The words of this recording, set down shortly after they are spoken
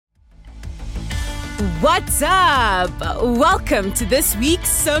What's up? Welcome to this week's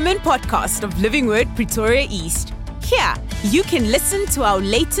sermon podcast of Living Word Pretoria East. Here, you can listen to our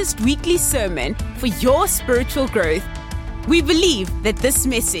latest weekly sermon for your spiritual growth. We believe that this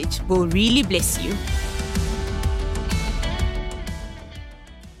message will really bless you.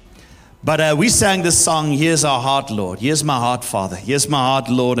 But we sang this song, Here's Our Heart, Lord. Here's my heart, Father. Here's my heart,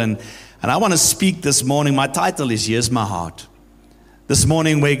 Lord. And I want to speak this morning. My title is Here's My Heart. This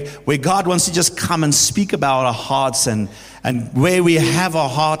morning where God wants to just come and speak about our hearts and where we have our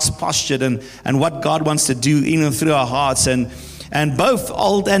hearts postured and what God wants to do in and through our hearts. And both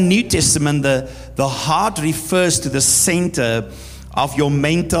Old and New Testament, the heart refers to the center of your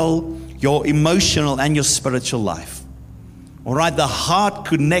mental, your emotional, and your spiritual life. All right, the heart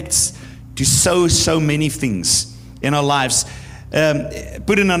connects to so many things in our lives.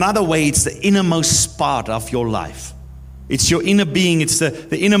 Put in another way, it's the innermost part of your life. It's your inner being. It's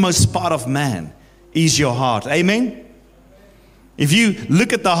the innermost part of man is your heart. Amen? If you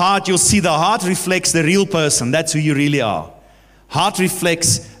look at the heart, you'll see the heart reflects the real person. That's who you really are. Heart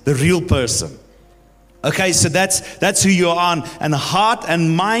reflects the real person. Okay, so that's who you are. And heart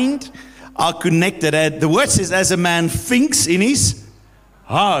and mind are connected. The word says, as a man thinks in his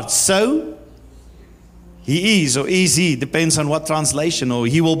heart, so he is, or is he, depends on what translation, or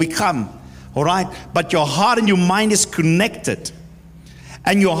he will become. All right, but your heart and your mind is connected,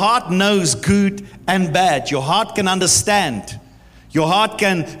 and your heart knows good and bad. Your heart can understand, your heart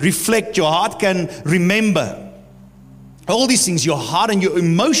can reflect, your heart can remember. All these things, your heart and your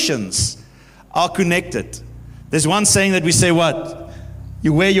emotions are connected. There's one saying that we say, what?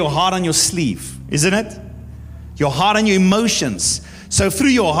 You wear your heart on your sleeve, isn't it? Your heart and your emotions. So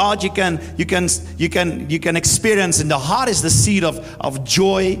through your heart, you can experience, and the heart is the seed of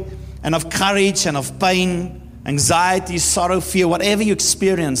joy, and of courage, and of pain, anxiety, sorrow, fear, whatever you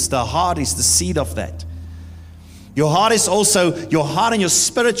experience, the heart is the seed of that. Your heart and your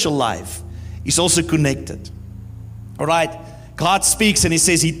spiritual life is also connected. All right? God speaks and He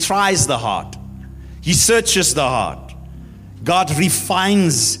says He tries the heart. He searches the heart. God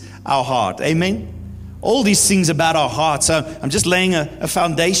refines our heart. Amen? All these things about our heart. So I'm just laying a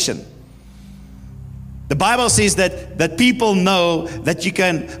foundation. The Bible says that people know that you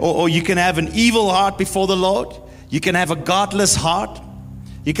can, or you can have an evil heart before the Lord. You can have a godless heart.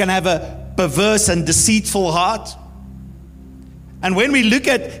 You can have a perverse and deceitful heart. And when we look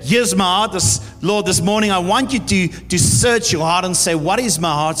at here's my heart, Lord, this morning, I want you to search your heart and say, what is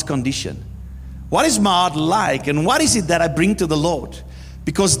my heart's condition? What is my heart like? And what is it that I bring to the Lord?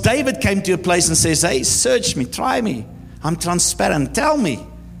 Because David came to a place and says, hey, search me, try me. I'm transparent, tell me.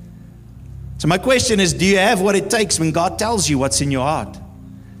 So my question is, do you have what it takes when God tells you what's in your heart?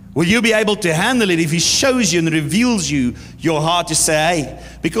 Will you be able to handle it if He shows you and reveals you your heart to say, hey,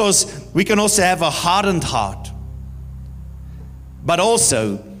 because we can also have a hardened heart. But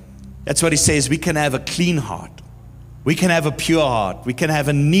also, that's what He says, we can have a clean heart. We can have a pure heart. We can have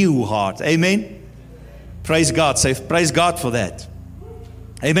a new heart. Amen? Praise God. Say, praise God for that.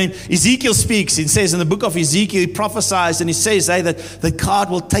 Amen. Ezekiel speaks. It says in the book of Ezekiel, he prophesies and he says, hey, that God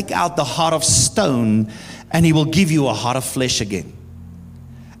will take out the heart of stone and He will give you a heart of flesh again.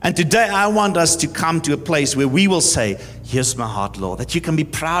 And today I want us to come to a place where we will say, here's my heart, Lord. That you can be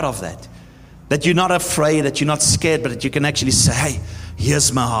proud of that. That you're not afraid, that you're not scared, but that you can actually say, hey,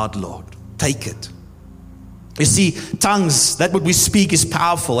 here's my heart, Lord. Take it. You see, tongues, that what we speak is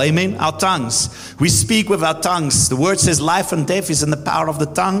powerful. Amen? Our tongues. We speak with our tongues. The word says life and death is in the power of the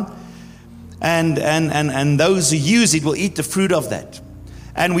tongue. And those who use it will eat the fruit of that.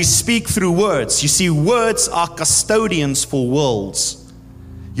 And we speak through words. You see, words are custodians for worlds.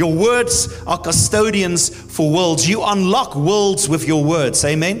 Your words are custodians for worlds. You unlock worlds with your words.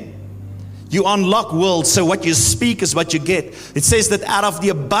 Amen? You unlock worlds. So what you speak is what you get. It says that out of the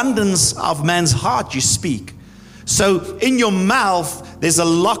abundance of man's heart you speak. So in your mouth, there's a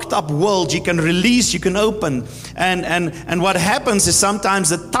locked up world you can release, you can open. And what happens is sometimes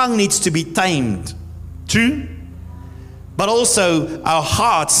the tongue needs to be tamed. True? But also our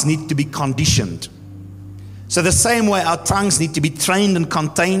hearts need to be conditioned. So the same way our tongues need to be trained and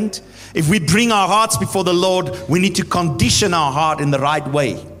contained. If we bring our hearts before the Lord, we need to condition our heart in the right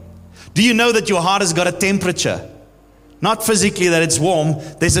way. Do you know that your heart has got a temperature? Not physically that it's warm.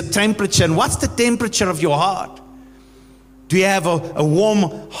 There's a temperature. And what's the temperature of your heart? Do you have a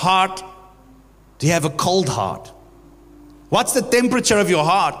warm heart? Do you have a cold heart? What's the temperature of your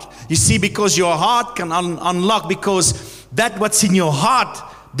heart? You see, because your heart can unlock, because that what's in your heart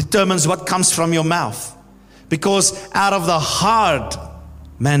determines what comes from your mouth. Because out of the heart,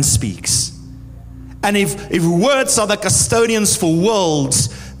 man speaks. And if words are the custodians for worlds,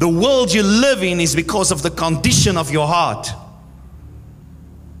 The world you live in is because of the condition of your heart.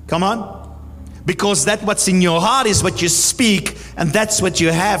 Come on. Because that what's in your heart is what you speak, and that's what you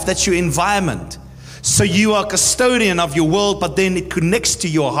have. That's your environment. So you are custodian of your world, but then it connects to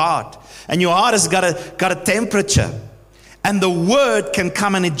your heart. And your heart has got a temperature. And the word can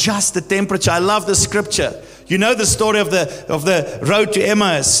come and adjust the temperature. I love the scripture. You know the story of the road to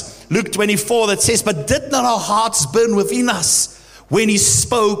Emmaus. Luke 24 that says, but did not our hearts burn within us when he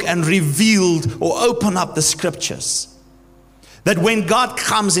spoke and revealed or opened up the scriptures? That when God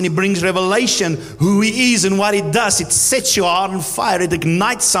comes and he brings revelation, who he is and what he does, it sets your heart on fire. It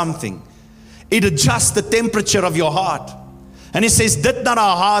ignites something. It adjusts the temperature of your heart. And he says, did not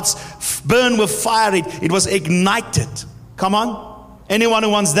our hearts burn with fire? It was ignited. Come on. Anyone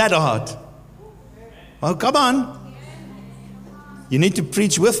who wants that heart? Oh, come on. You need to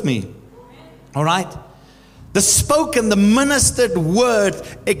preach with me. All right. The spoken, the ministered word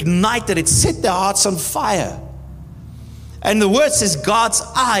ignited. It set their hearts on fire. And the word says God's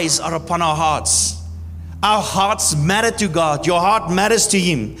eyes are upon our hearts. Our hearts matter to God. Your heart matters to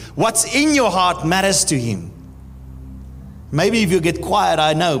him. What's in your heart matters to him. Maybe if you get quiet,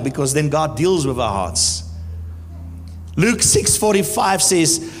 I know, because then God deals with our hearts. Luke 6:45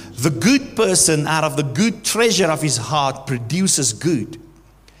 says, the good person out of the good treasure of his heart produces good.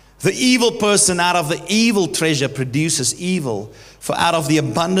 The evil person out of the evil treasure produces evil. For out of the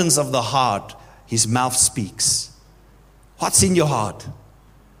abundance of the heart, his mouth speaks. What's in your heart?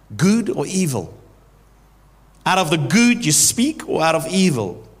 Good or evil? Out of the good you speak, or out of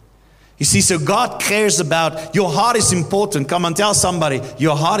evil? You see, so God cares about, your heart is important. Come on, tell somebody,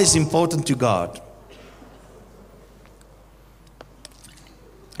 your heart is important to God.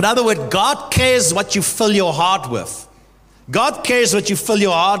 In other words, God cares what you fill your heart with. God cares what you fill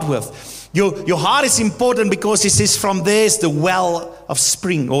your heart with. Your heart is important because he says from there is the well of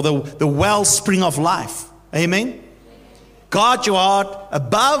spring, or the wellspring of life. Amen? Guard your heart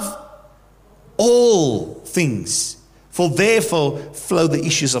above all things, for therefore flow the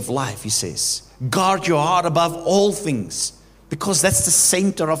issues of life, he says. Guard your heart above all things, because that's the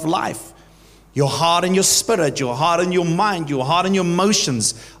center of life. Your heart and your spirit, your heart and your mind, your heart and your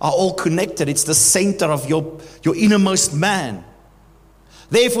emotions are all connected. It's the center of your innermost man.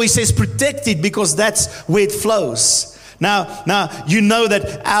 Therefore, he says, protect it, because that's where it flows. Now, you know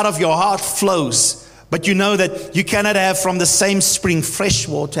that out of your heart flows, but you know that you cannot have from the same spring fresh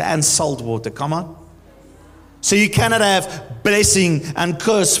water and salt water. Come on. So you cannot have blessing and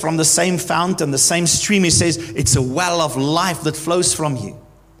curse from the same fountain, the same stream. He says it's a well of life that flows from you.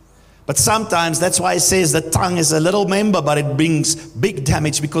 But sometimes, that's why he says the tongue is a little member, but it brings big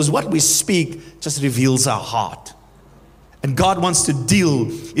damage, because what we speak just reveals our heart. And God wants to deal.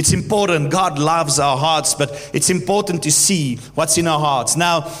 It's important. God loves our hearts, but it's important to see what's in our hearts.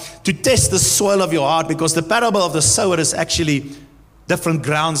 Now, to test the soil of your heart, because the parable of the sower is actually different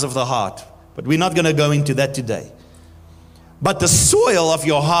grounds of the heart. But we're not going to go into that today. But the soil of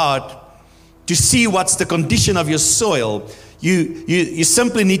your heart, to see what's the condition of your soil, you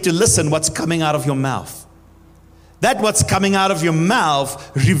simply need to listen what's coming out of your mouth. That what's coming out of your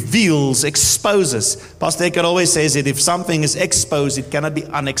mouth reveals, exposes. Pastor Eckhart always says that if something is exposed, it cannot be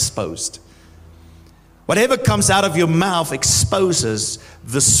unexposed. Whatever comes out of your mouth exposes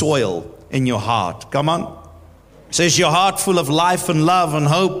the soil in your heart. Come on. So is your heart full of life and love and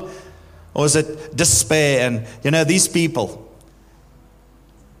hope? Or is it despair? And these people,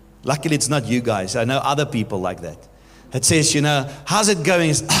 luckily it's not you guys. I know other people like that. It says, how's it going?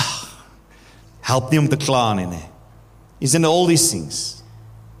 It's, help me om te kla nie. Isn't all these things?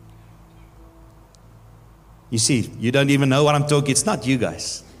 You see, you don't even know what I'm talking. It's not you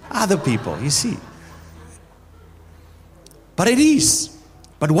guys. Other people, you see. But it is.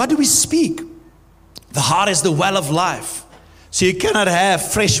 But what do we speak? The heart is the well of life. So you cannot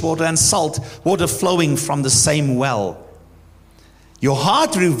have fresh water and salt water flowing from the same well. Your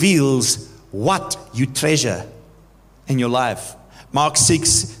heart reveals what you treasure in your life. Mark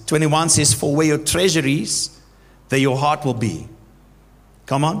 6:21 says, for where your treasure is, there your heart will be.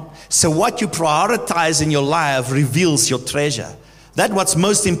 Come on. So what you prioritize in your life reveals your treasure. That what's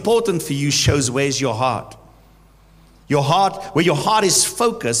most important for you shows where's your heart. Your heart, where your heart is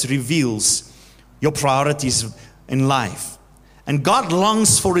focused, reveals your priorities in life. And God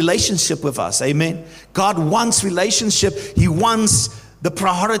longs for relationship with us. Amen. God wants relationship. He wants the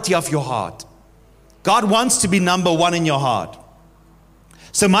priority of your heart. God wants to be number one in your heart.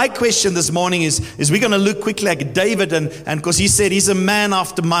 So my question this morning is we're going to look quickly at David, and because he said he's a man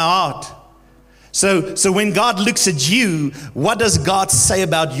after my heart. So when God looks at you, what does God say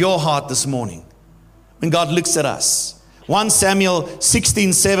about your heart this morning? When God looks at us, 1 Samuel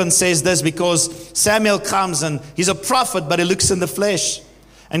 16:7 says this, because Samuel comes and he's a prophet, but he looks in the flesh.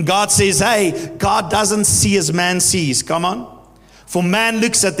 And God says, hey, God doesn't see as man sees. Come on. For man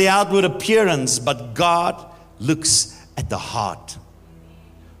looks at the outward appearance, but God looks at the heart.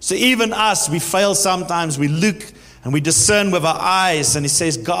 So even us, we fail sometimes. We look and we discern with our eyes. And he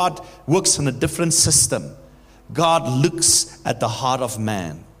says God works on a different system. God looks at the heart of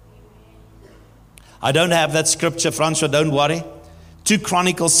man. I don't have that scripture, Francois, don't worry. 2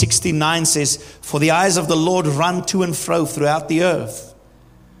 Chronicles 16:9 says, for the eyes of the Lord run to and fro throughout the earth,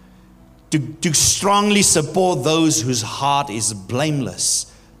 to strongly support those whose heart is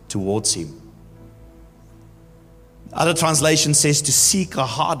blameless towards him. Other translation says to seek a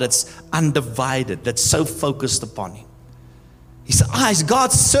heart that's undivided, that's so focused upon him. His eyes,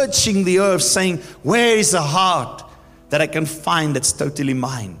 God's searching the earth saying, where is a heart that I can find that's totally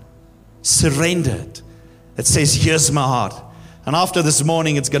mine? Surrendered. It says, here's my heart. And after this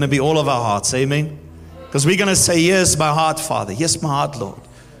morning, it's going to be all of our hearts. Amen. Because we're going to say, here's my heart, Father. Here's my heart, Lord.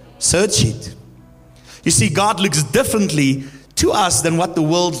 Search it. You see, God looks differently to us than what the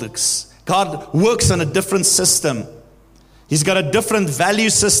world looks. God works on a different system. He's got a different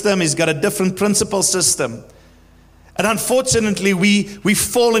value system. He's got a different principle system. And unfortunately, we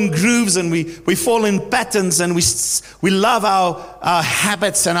fall in grooves and we fall in patterns, and we love our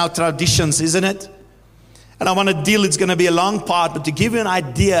habits and our traditions, isn't it? And I want to deal, it's going to be a long part, but to give you an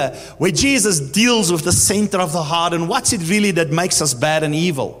idea where Jesus deals with the center of the heart and what's it really that makes us bad and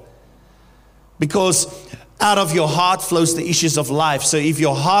evil. Because out of your heart flows the issues of life. So if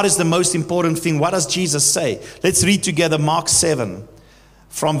your heart is the most important thing, what does Jesus say? Let's read together Mark 7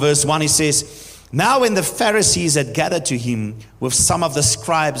 from verse 1. He says, now when the Pharisees had gathered to him with some of the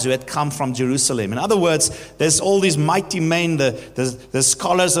scribes who had come from Jerusalem. In other words, there's all these mighty men, the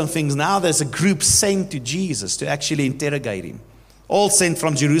scholars and things. Now there's a group sent to Jesus to actually interrogate him. All sent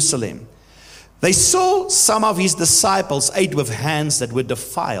from Jerusalem. They saw some of his disciples ate with hands that were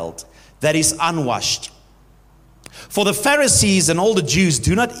defiled, that is unwashed. For the Pharisees and all the Jews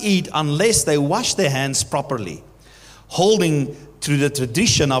do not eat unless they wash their hands properly, holding to the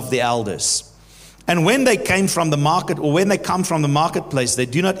tradition of the elders. And when they came from the market, or when they come from the marketplace, they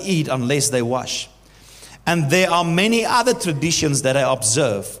do not eat unless they wash. And there are many other traditions that I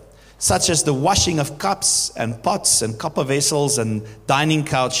observe, such as the washing of cups and pots and copper vessels and dining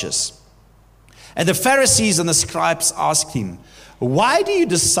couches. And the Pharisees and the scribes asked him, why do you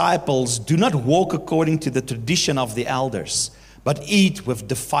disciples do not walk according to the tradition of the elders, but eat with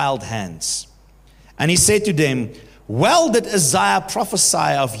defiled hands? And he said to them, well did Isaiah prophesy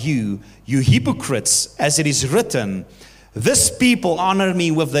of you, you hypocrites, as it is written, this people honor me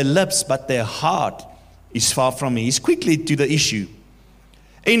with their lips, but their heart is far from me. He's quickly to the issue.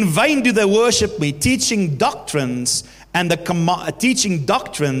 In vain do they worship me, teaching doctrines as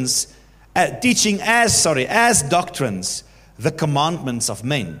doctrines the commandments of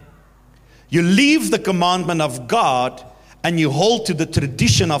men. You leave the commandment of God and you hold to the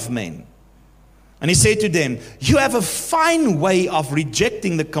tradition of men. And he said to them, you have a fine way of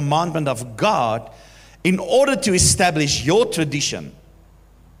rejecting the commandment of God in order to establish your tradition.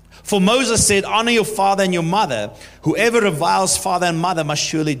 For Moses said, honor your father and your mother. Whoever reviles father and mother must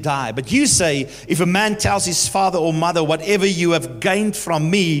surely die. But you say, if a man tells his father or mother, whatever you have gained from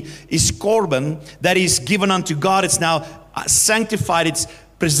me is korban, that is given unto God, it's now sanctified, it's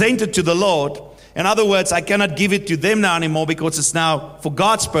presented to the Lord. In other words, I cannot give it to them now anymore because it's now for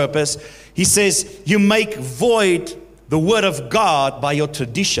God's purpose. He says, you make void the word of God by your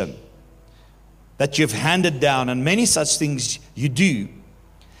tradition that you've handed down, and many such things you do.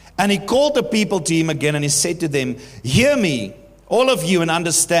 And he called the people to him again, and he said to them, hear me, all of you, and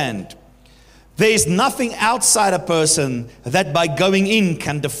understand. There is nothing outside a person that by going in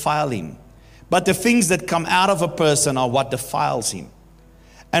can defile him. But the things that come out of a person are what defiles him.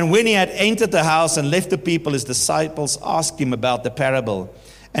 And when he had entered the house and left the people, his disciples asked him about the parable.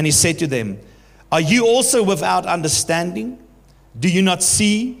 And he said to them, are you also without understanding? Do you not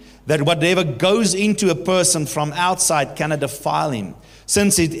see that whatever goes into a person from outside cannot defile him,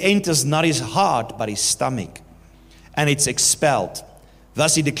 since it enters not his heart but his stomach, and it's expelled?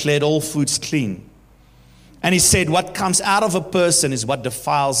 Thus he declared all foods clean. And he said, what comes out of a person is what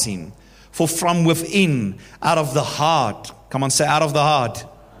defiles him. For from within, out of the heart, come on, say out of the heart,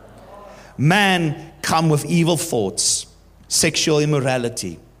 man come with evil thoughts, sexual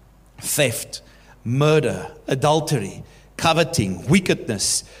immorality, theft, murder, adultery, coveting,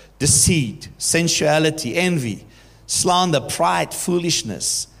 wickedness, deceit, sensuality, envy, slander, pride,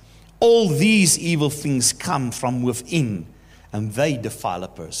 foolishness. All these evil things come from within, and they defile a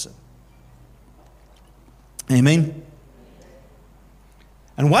person. Amen.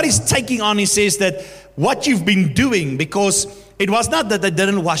 And what he's taking on, he says that what you've been doing, because it was not that they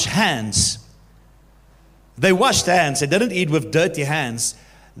didn't wash hands. They washed hands. They didn't eat with dirty hands.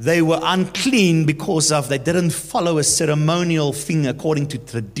 They were unclean because they didn't follow a ceremonial thing according to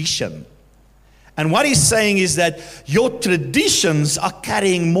tradition. And what he's saying is that your traditions are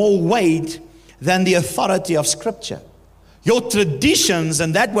carrying more weight than the authority of Scripture. Your traditions,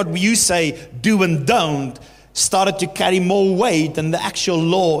 and that what you say do and don't, started to carry more weight than the actual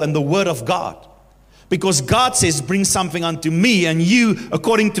law and the Word of God. Because God says, bring something unto me, and you,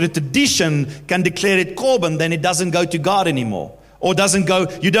 according to the tradition, can declare it Corban, then it doesn't go to God anymore. Or doesn't go,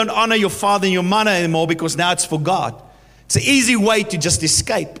 you don't honor your father and your mother anymore because now it's for God. It's an easy way to just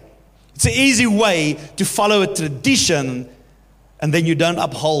escape. It's an easy way to follow a tradition, and then you don't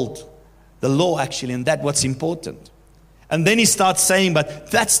uphold the law actually, and that's what's important. And then he starts saying, but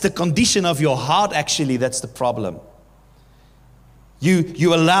that's the condition of your heart actually, that's the problem.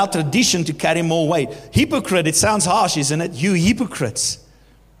 You allow tradition to carry more weight. Hypocrite, it sounds harsh, isn't it? You hypocrites.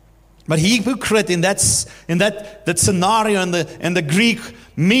 But hypocrite in that scenario and the Greek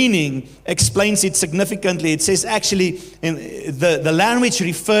meaning explains it significantly. It says actually in the language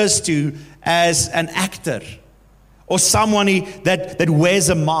refers to as an actor or someone that wears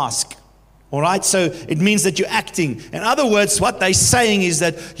a mask. All right, so it means that you're acting. In other words, what they're saying is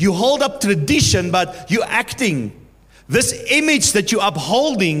that you hold up tradition, but you're acting. This image that you're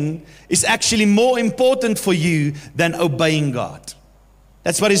upholding is actually more important for you than obeying God.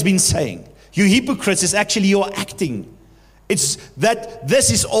 That's what he's been saying. You hypocrites is actually your acting. It's that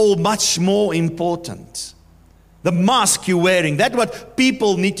this is all much more important. The mask you're wearing, that's what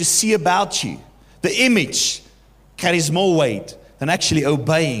people need to see about you. The image carries more weight than actually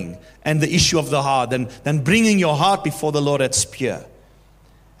obeying and the issue of the heart, than bringing your heart before the Lord that's pure.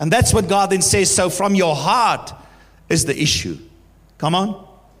 And that's what God then says, so from your heart is the issue. Come on.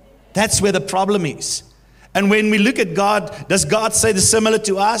 That's where the problem is. And when we look at God, does God say the similar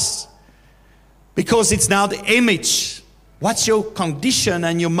to us? Because it's now the image. What's your condition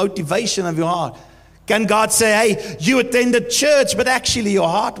and your motivation of your heart? Can God say, hey, you attended church, but actually your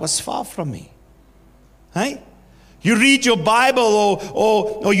heart was far from me? Hey? You read your Bible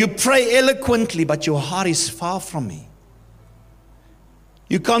or you pray eloquently, but your heart is far from me.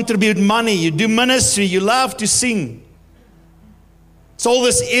 You contribute money, you do ministry, you love to sing. It's all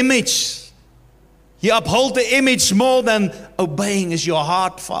this image. You uphold the image more than obeying. Is your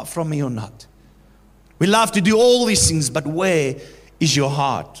heart far from me or not? We love to do all these things, but where is your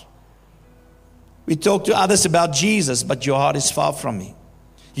heart? We talk to others about Jesus, but your heart is far from me.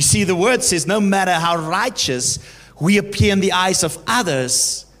 You see, the word says, no matter how righteous we appear in the eyes of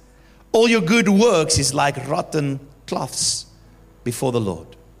others, all your good works is like rotten cloths before the Lord.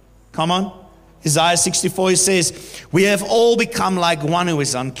 Come on. Isaiah 64 says, we have all become like one who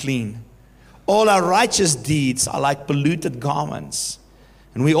is unclean. All our righteous deeds are like polluted garments.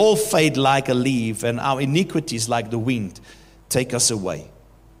 And we all fade like a leaf, and our iniquities like the wind take us away.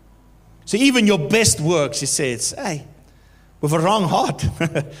 So even your best works, he says, hey, with a wrong heart,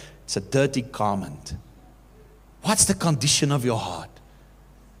 it's a dirty garment. What's the condition of your heart?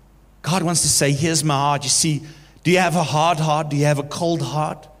 God wants to say, here's my heart. You see, do you have a hard heart? Do you have a cold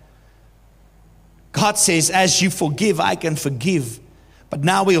heart? God says, as you forgive, I can forgive. But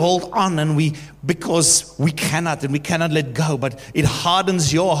now we hold on because we cannot let go. But it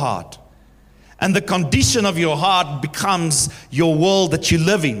hardens your heart. And the condition of your heart becomes your world that you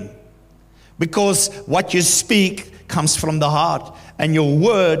live in. Because what you speak comes from the heart. And your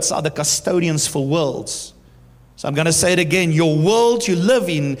words are the custodians for worlds. So I'm going to say it again. Your world you live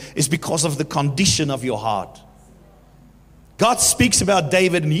in is because of the condition of your heart. God speaks about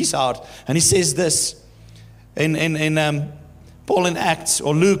David and his heart. And he says this in Paul in Acts,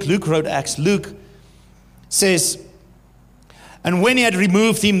 or Luke wrote Acts. Luke says, and when he had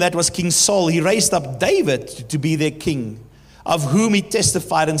removed him, that was King Saul, he raised up David to be their king, of whom he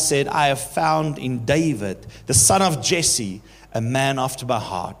testified and said, I have found in David, the son of Jesse, a man after my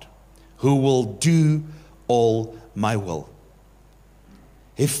heart, who will do all my will.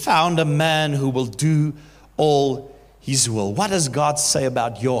 He found a man who will do all his will. What does God say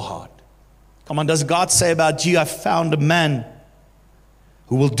about your heart? Come on, does God say about you, I found a man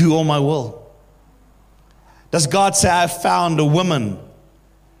who will do all my will? Does God say, I found a woman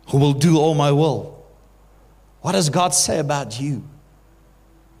who will do all my will? What does God say about you?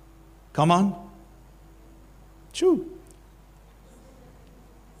 Come on. True.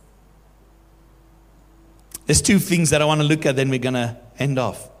 There's two things that I want to look at, then we're going to end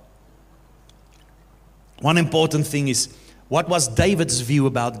off. One important thing is, what was David's view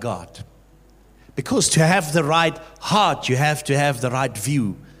about God? Because to have the right heart, you have to have the right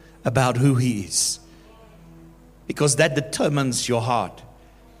view about who He is. Because that determines your heart.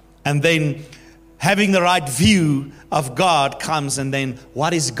 And then having the right view of God comes, and then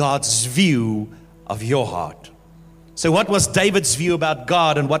what is God's view of your heart? So what was David's view about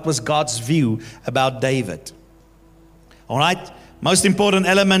God, and what was God's view about David? All right, most important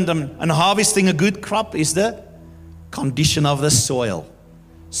element in harvesting a good crop is the condition of the soil.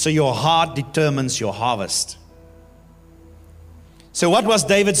 So your heart determines your harvest. So what was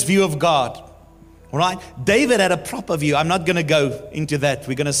David's view of God? All right, David had a proper view. I'm not going to go into that.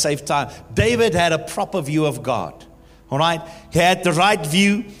 We're going to save time. David had a proper view of God. All right, he had the right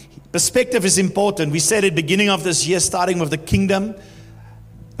view. Perspective is important. We said at the beginning of this year, starting with the kingdom,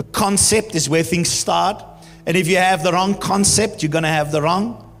 the concept is where things start. And if you have the wrong concept, you're going to have the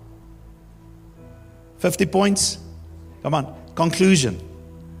wrong 50 points. Come on, conclusion.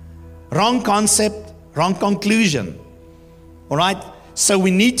 Wrong concept, wrong conclusion. All right? So we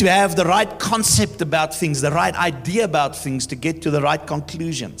need to have the right concept about things, the right idea about things to get to the right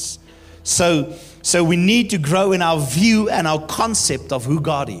conclusions. So we need to grow in our view and our concept of who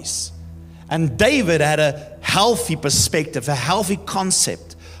God is. And David had a healthy perspective, a healthy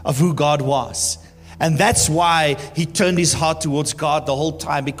concept of who God was. And that's why he turned his heart towards God the whole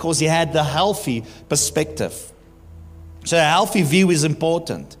time, because he had the healthy perspective. So a healthy view is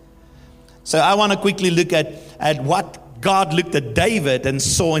important. So I want to quickly look at what God looked at David and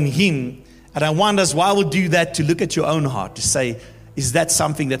saw in him. And I want us, while we do that, to look at your own heart, to say, is that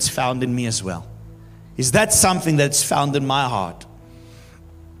something that's found in me as well? Is that something that's found in my heart?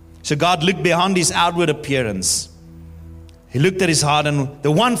 So God looked beyond his outward appearance. He looked at his heart, and the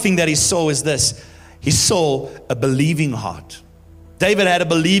one thing that he saw is this. He saw a believing heart. David had a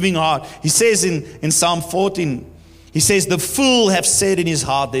believing heart. He says in Psalm 14, he says, the fool have said in his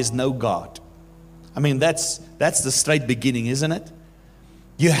heart, there's no God. I mean, that's the straight beginning, isn't it?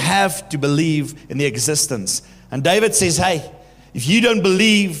 You have to believe in the existence. And David says, hey, if you don't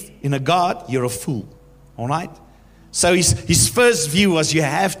believe in a God, you're a fool. All right? So his first view was, you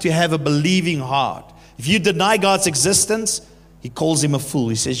have to have a believing heart. If you deny God's existence, he calls him a fool.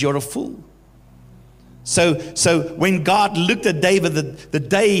 He says, you're a fool. So when God looked at David, the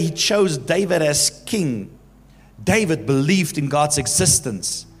day he chose David as king, David believed in God's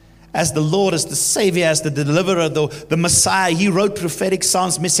existence as the Lord, as the Savior, as the deliverer, the Messiah. He wrote prophetic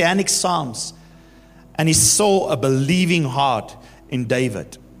psalms, messianic psalms. And he saw a believing heart in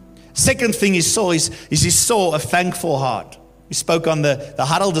David. Second thing he saw is he saw a thankful heart. We spoke on the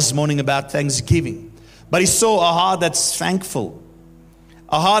huddle this morning about thanksgiving. But he saw a heart that's thankful.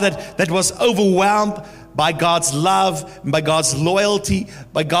 A heart that was overwhelmed by God's love, by God's loyalty,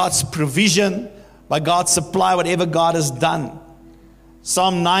 by God's provision, by God's supply, whatever God has done.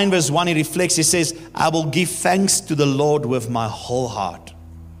 Psalm 9 verse 1, he reflects, he says, I will give thanks to the Lord with my whole heart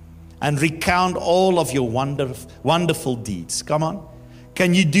and recount all of your wonderful deeds. Come on.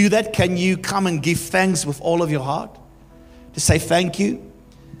 Can you do that? Can you come and give thanks with all of your heart? To say thank you?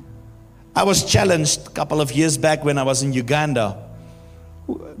 I was challenged a couple of years back when I was in Uganda.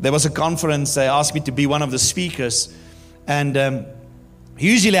 There was a conference. They asked me to be one of the speakers. And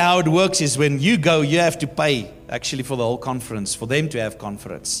usually how it works is when you go, you have to pay actually for the whole conference, for them to have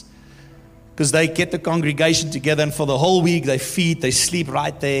conference. Because they get the congregation together, and for the whole week they feed, they sleep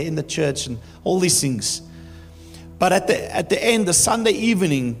right there in the church and all these things. But at the end, the Sunday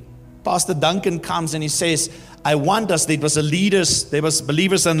evening, Pastor Duncan comes and he says, I want us, there was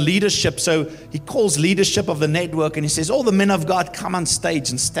believers and leadership. So he calls leadership of the network and he says, all the men of God come on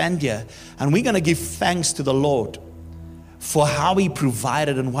stage and stand here. And we're going to give thanks to the Lord for how he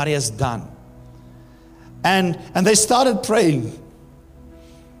provided and what he has done. And they started praying.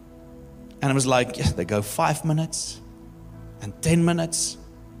 And it was like, yeah, they go 5 minutes and 10 minutes.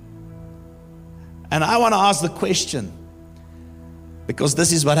 And I want to ask the question, because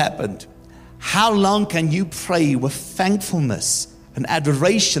this is what happened. How long can you pray with thankfulness and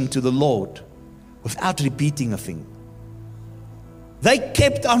adoration to the Lord without repeating a thing? They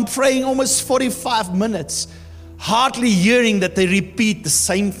kept on praying almost 45 minutes, hardly hearing that they repeat the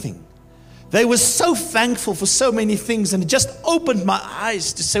same thing. They were so thankful for so many things, and it just opened my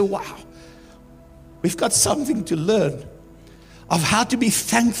eyes to say, wow, we've got something to learn of how to be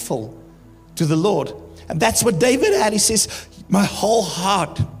thankful to the Lord. And that's what David had. He says, my whole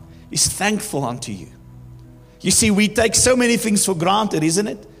heart is thankful unto you. You see, we take so many things for granted, isn't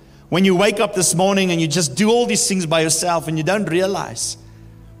it? When you wake up this morning and you just do all these things by yourself and you don't realize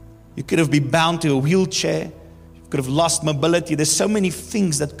you could have been bound to a wheelchair, you could have lost mobility. There's so many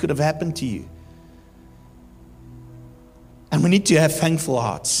things that could have happened to you. And we need to have thankful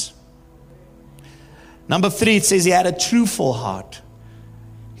hearts. Number 3, it says he had a truthful heart.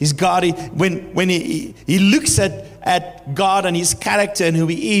 He's God. When he looks at God and his character and who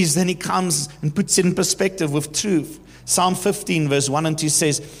he is, then he comes and puts it in perspective with truth. Psalm 15 verse 1 and 2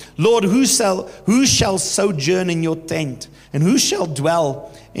 says, Lord, who shall sojourn in your tent, and who shall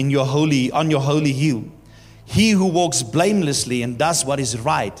dwell on your holy hill? He who walks blamelessly and does what is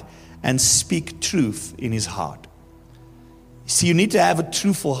right and speak truth in his heart. See, you need to have a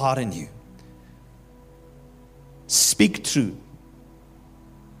truthful heart in you. Speak true.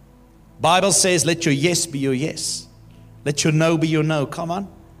 Bible says, let your yes be your yes. Let your no be your no. Come on.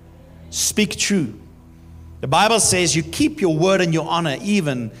 Speak true. The Bible says you keep your word and your honor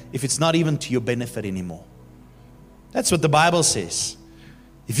even if it's not even to your benefit anymore. That's what the Bible says.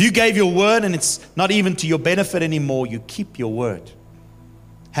 If you gave your word and it's not even to your benefit anymore, you keep your word.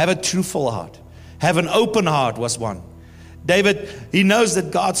 Have a truthful heart. Have an open heart was one. David, he knows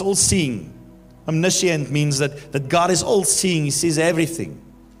that God's all-seeing. Omniscient means that God is all-seeing. He sees everything.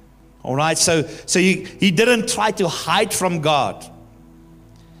 All right, so he didn't try to hide from God.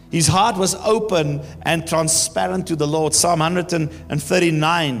 His heart was open and transparent to the Lord. Psalm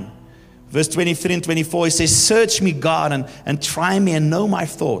 139, verse 23 and 24, he says, search me, God, and try me and know my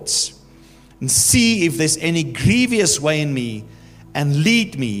thoughts, and see if there's any grievous way in me, and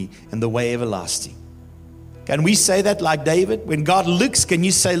lead me in the way everlasting. Can we say that like David? When God looks, can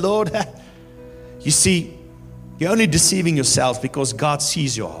you say, Lord, you see, you're only deceiving yourself because God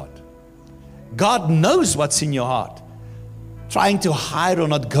sees your heart. God knows what's in your heart. Trying to hide or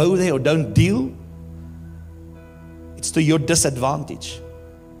not go there or don't deal, it's to your disadvantage.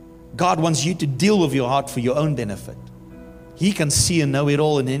 God wants you to deal with your heart for your own benefit. He can see and know it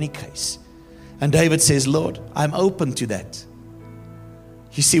all in any case. And David says, Lord, I'm open to that.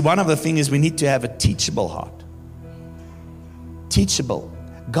 You see, one of the things is we need to have a teachable heart. Teachable.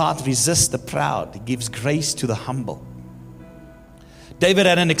 God resists the proud. He gives grace to the humble. David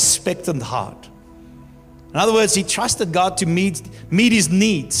had an expectant heart. In other words, he trusted God to meet his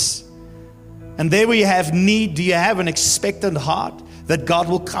needs. And there where you have need, do you have an expectant heart that God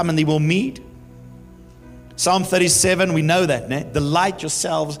will come and he will meet? Psalm 37, we know that. Ne? Delight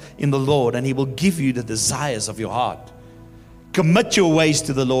yourselves in the Lord and he will give you the desires of your heart. Commit your ways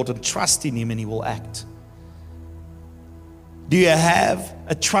to the Lord and trust in him and he will act. Do you have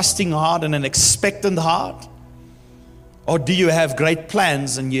a trusting heart and an expectant heart? Or do you have great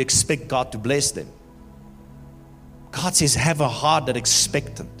plans and you expect God to bless them? God says, have a heart that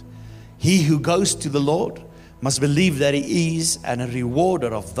expectant. He who goes to the Lord must believe that he is and a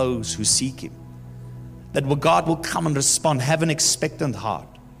rewarder of those who seek him. That God will come and respond. Have an expectant heart.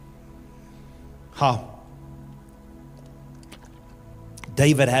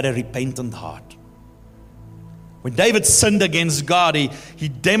 David had a repentant heart. When David sinned against God, he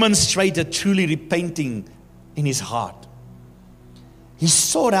demonstrated truly repenting in his heart. He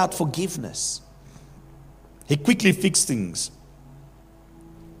sought out forgiveness. He quickly fixed things.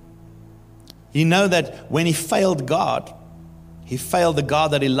 You know that when he failed God, he failed the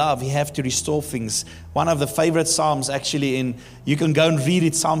God that he loved. He had to restore things. One of the favorite Psalms actually you can go and read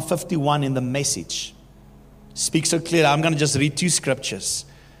it, Psalm 51 in the Message. Speaks so clearly. I'm going to just read 2 scriptures.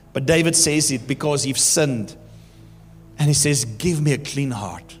 But David says it because you've sinned. And he says, give me a clean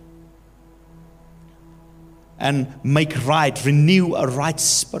heart. And make right, renew a right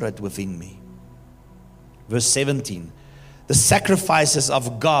spirit within me. Verse 17, the sacrifices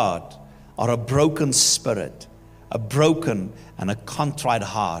of God are a broken spirit, a broken and a contrite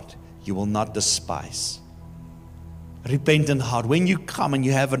heart you will not despise. A repentant heart. When you come and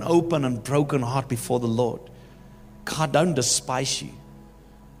you have an open and broken heart before the Lord, God don't despise you.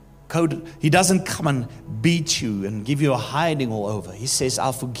 He doesn't come and beat you and give you a hiding all over. He says,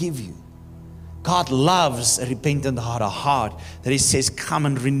 I'll forgive you. God loves a repentant heart, a heart that he says, come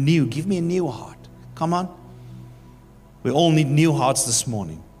and renew. Give me a new heart. Come on. We all need new hearts this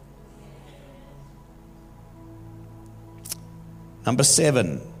morning. Number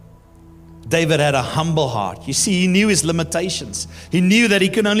 7, David had a humble heart. You see, he knew his limitations. He knew that he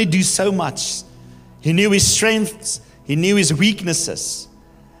could only do so much. He knew his strengths. He knew his weaknesses.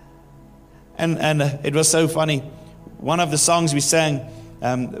 And it was so funny. One of the songs we sang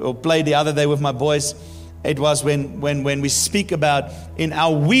or played the other day with my boys, it was when we speak about in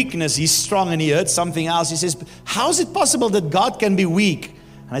our weakness, he's strong, and he heard something else. He says, how is it possible that God can be weak?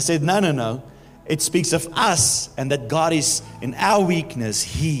 And I said, no. It speaks of us and that God is in our weakness.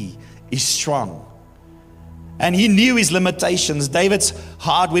 He is strong. And he knew his limitations. David's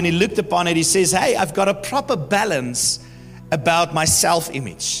heart, when he looked upon it, he says, hey, I've got a proper balance about my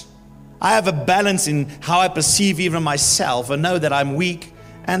self-image. I have a balance in how I perceive even myself and know that I'm weak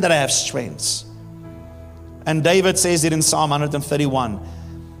and that I have strengths. And David says it in Psalm 131.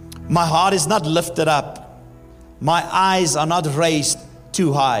 My heart is not lifted up. My eyes are not raised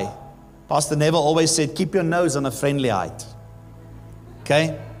too high. Pastor Neville always said, keep your nose on a friendly height.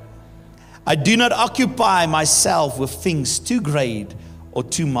 Okay? I do not occupy myself with things too great or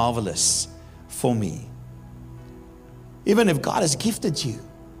too marvelous for me. Even if God has gifted you,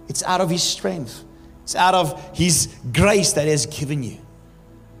 it's out of His strength. It's out of His grace that He has given you.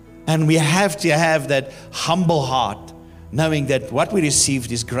 And we have to have that humble heart, knowing that what we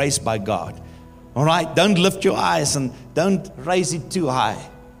received is grace by God. All right? Don't lift your eyes and don't raise it too high.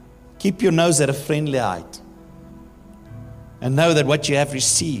 Keep your nose at a friendly height. And know that what you have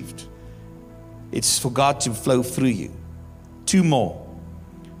received, it's for God to flow through you. Two more.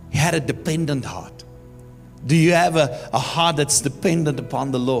 He had a dependent heart. Do you have a heart that's dependent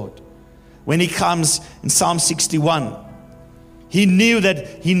upon the Lord? When he comes in Psalm 61, he knew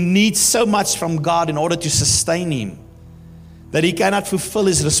that he needs so much from God in order to sustain him, that he cannot fulfill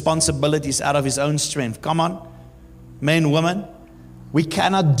his responsibilities out of his own strength. Come on, men, women. We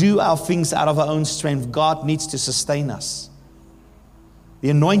cannot do our things out of our own strength. God needs to sustain us. The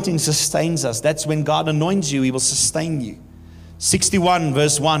anointing sustains us. That's when God anoints you, He will sustain you. 61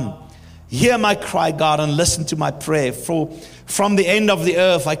 verse 1. Hear my cry, God, and listen to my prayer. For from the end of the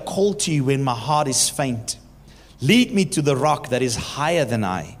earth I call to you when my heart is faint. Lead me to the rock that is higher than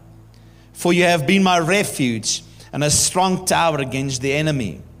I. For you have been my refuge and a strong tower against the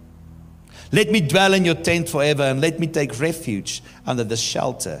enemy. Let me dwell in your tent forever, and let me take refuge under the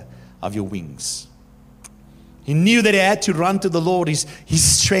shelter of your wings. He knew that he had to run to the Lord. His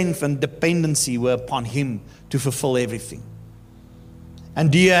strength and dependency were upon Him to fulfill everything. And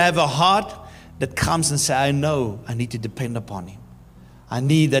do you have a heart that comes and says, I know I need to depend upon Him. I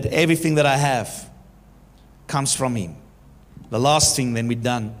need that everything that I have comes from Him. The last thing, then we're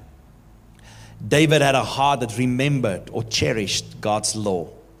done. David had a heart that remembered or cherished God's law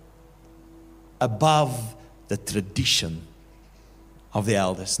above the tradition of the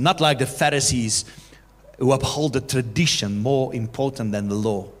elders. Not like the Pharisees who uphold the tradition more important than the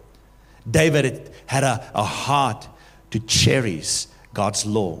law. David had a heart to cherish God's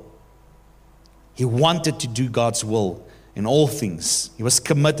law. He wanted to do God's will in all things. He was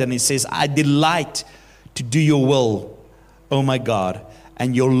committed, and he says, I delight to do your will, oh my God,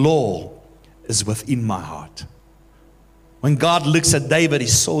 and your law is within my heart. When God looks at David, He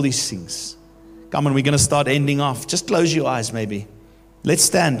saw these things. Come on, we're going to start ending off. Just close your eyes maybe. Let's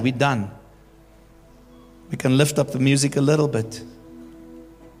stand. We're done. We can lift up the music a little bit.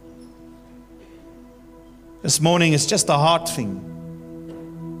 This morning is just a heart thing.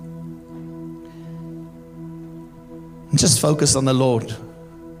 And just focus on the Lord.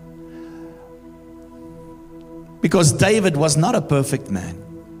 Because David was not a perfect man.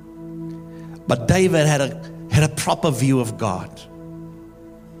 But David had a proper view of God,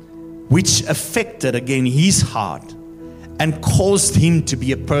 which affected again his heart and caused him to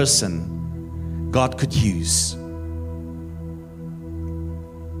be a person God could use.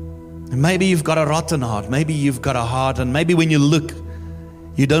 And maybe you've got a rotten heart. Maybe you've got a heart, and maybe when you look,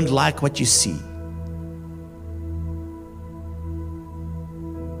 you don't like what you see.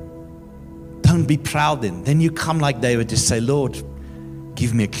 Don't be proud then. Then you come like David to say, Lord,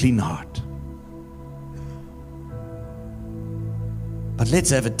 give me a clean heart. But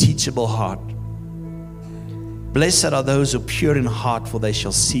let's have a teachable heart. Blessed are those who are pure in heart, for they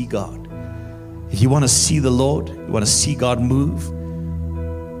shall see God. If you want to see the Lord, you want to see God move,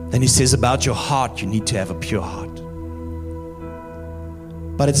 then He says about your heart, you need to have a pure heart.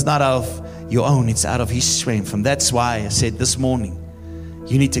 But it's not out of your own, it's out of His strength. And that's why I said this morning,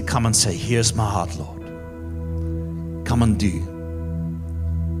 you need to come and say, here's my heart, Lord. Come and do.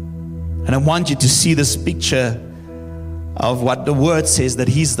 And I want you to see this picture of what the Word says, that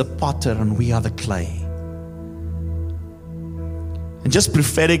He's the potter and we are the clay. And just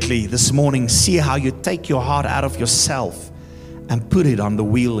prophetically this morning, see how you take your heart out of yourself and put it on the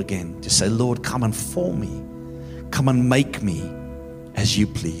wheel again to say, Lord, come and form me. Come and make me as you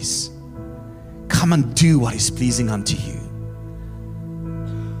please. Come and do what is pleasing unto you.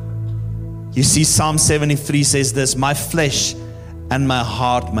 You see, Psalm 73 says this, my flesh and my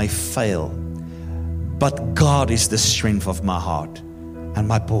heart may fail, but God is the strength of my heart and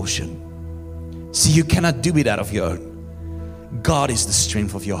my portion. See, you cannot do it out of your own. God is the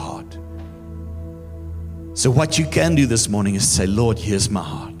strength of your heart. So what you can do this morning is say, Lord, here's my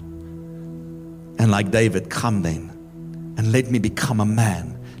heart. And like David, come then and let me become a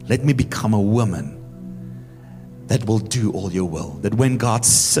man. Let me become a woman that will do all your will. That when God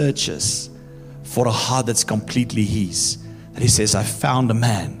searches for a heart that's completely His, that He says, I found a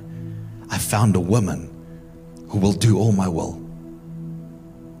man, I found a woman who will do all my will.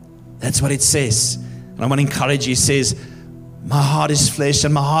 That's what it says. And I want to encourage you. It says, my heart is flesh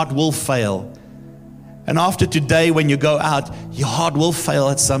and my heart will fail. And after today, when you go out, your heart will fail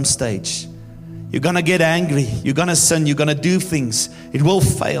at some stage. You're going to get angry. You're going to sin. You're going to do things. It will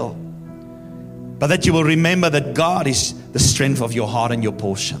fail. But that you will remember that God is the strength of your heart and your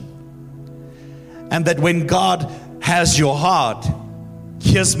portion. And that when God has your heart,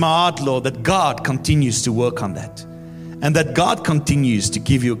 here's my heart, Lord, that God continues to work on that. And that God continues to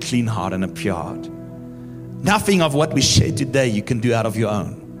give you a clean heart and a pure heart. Nothing of what we share today you can do out of your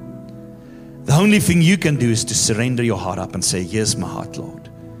own. The only thing you can do is to surrender your heart up and say, here's my heart, Lord.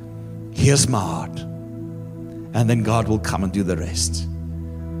 Here's my heart. And then God will come and do the rest.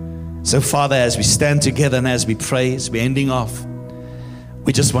 So, Father, as we stand together and as we pray, as we're ending off,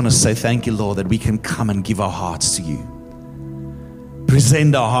 we just want to say thank you, Lord, that we can come and give our hearts to you.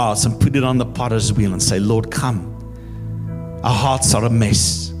 Present our hearts and put it on the potter's wheel and say, Lord, come. Our hearts are a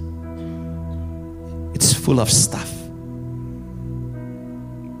mess. It's full of stuff.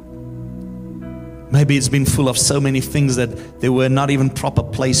 Maybe it's been full of so many things that they were not even proper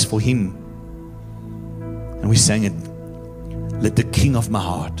place for Him. And we sang it, let the King of my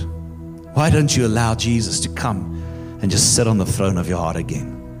heart. Why don't you allow Jesus to come and just sit on the throne of your heart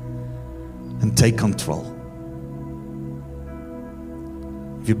again and take control?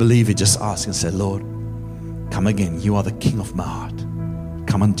 If you believe it, just ask and say, Lord, come again. You are the King of my heart.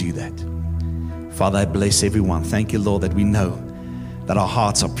 Come and do that. Father, I bless everyone. Thank you, Lord, that we know that our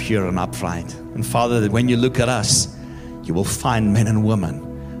hearts are pure and upright. And Father, that when you look at us, you will find men and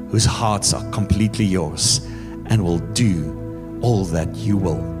women whose hearts are completely yours and will do all that you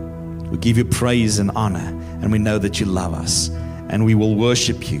will. We give you praise and honor, and we know that you love us. And we will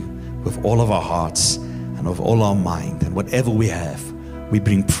worship you with all of our hearts and with all our mind. And whatever we have, we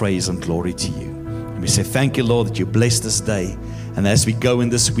bring praise and glory to you. And we say, thank you, Lord, that you blessed this day. And as we go in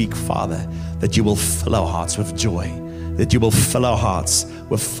this week, Father, that you will fill our hearts with joy, that you will fill our hearts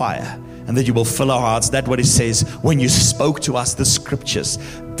with fire, and that you will fill our hearts. That's what it says. When you spoke to us the scriptures,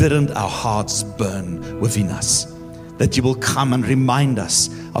 didn't our hearts burn within us? That you will come and remind us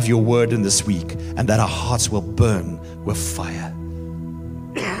of your word in this week, and that our hearts will burn with fire.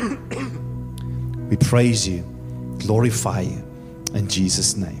 We praise you, glorify you, in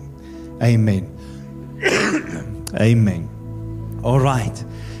Jesus' name. Amen. Amen. All right.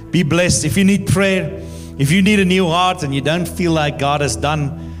 Be blessed. If you need prayer, if you need a new heart and you don't feel like God has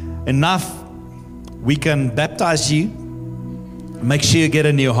done enough, we can baptize you. Make sure you get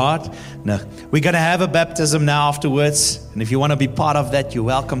a new heart. No, we're going to have a baptism now afterwards. And if you want to be part of that, you're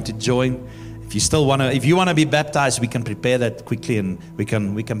welcome to join. If you want to be baptized, we can prepare that quickly and we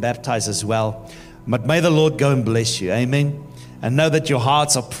can baptize as well. But may the Lord go and bless you. Amen. And know that your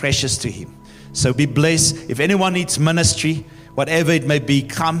hearts are precious to Him. So be blessed. If anyone needs ministry, whatever it may be,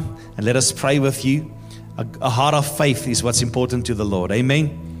 come and let us pray with you. A heart of faith is what's important to the Lord.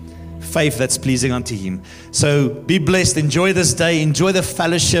 Amen. Faith that's pleasing unto Him. So be blessed. Enjoy this day. Enjoy the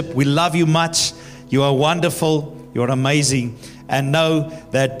fellowship. We love you much. You are wonderful. You are amazing. And know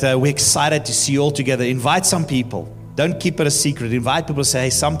that we're excited to see you all together. Invite some people. Don't keep it a secret. Invite people to say, hey,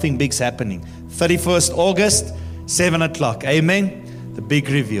 something big's happening. 31st August, 7 o'clock. Amen. The big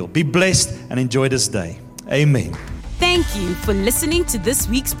reveal. Be blessed and enjoy this day. Amen. Thank you for listening to this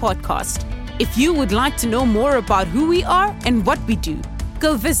week's podcast. If you would like to know more about who we are and what we do,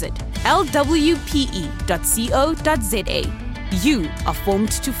 go visit lwpe.co.za. You are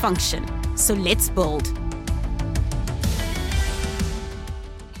formed to function. So let's build.